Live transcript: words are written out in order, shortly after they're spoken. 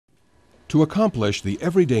To accomplish the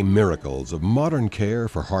everyday miracles of modern care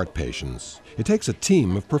for heart patients, it takes a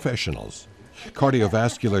team of professionals.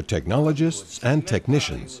 Cardiovascular technologists and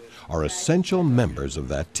technicians are essential members of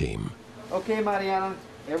that team. Okay, Mariana,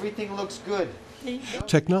 everything looks good.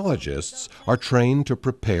 Technologists are trained to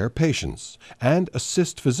prepare patients and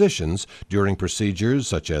assist physicians during procedures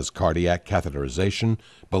such as cardiac catheterization,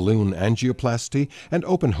 balloon angioplasty, and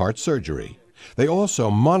open heart surgery. They also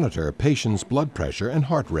monitor patients' blood pressure and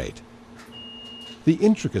heart rate. The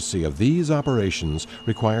intricacy of these operations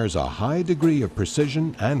requires a high degree of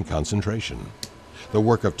precision and concentration. The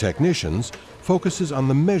work of technicians focuses on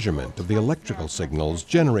the measurement of the electrical signals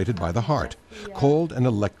generated by the heart, called an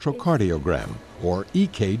electrocardiogram, or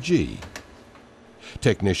EKG.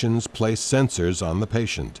 Technicians place sensors on the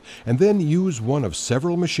patient and then use one of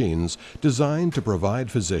several machines designed to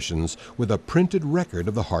provide physicians with a printed record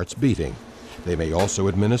of the heart's beating. They may also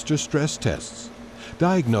administer stress tests.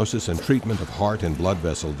 Diagnosis and treatment of heart and blood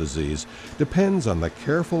vessel disease depends on the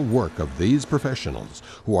careful work of these professionals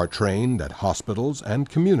who are trained at hospitals and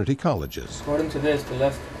community colleges. According to this, the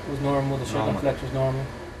left was normal, the circumflex was normal.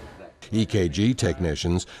 EKG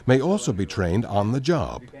technicians may also be trained on the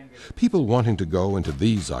job. People wanting to go into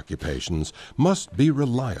these occupations must be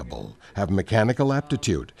reliable, have mechanical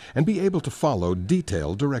aptitude, and be able to follow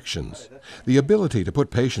detailed directions. The ability to put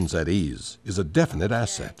patients at ease is a definite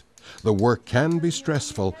asset. The work can be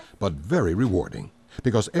stressful, but very rewarding,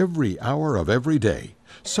 because every hour of every day,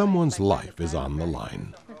 someone's life is on the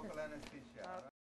line.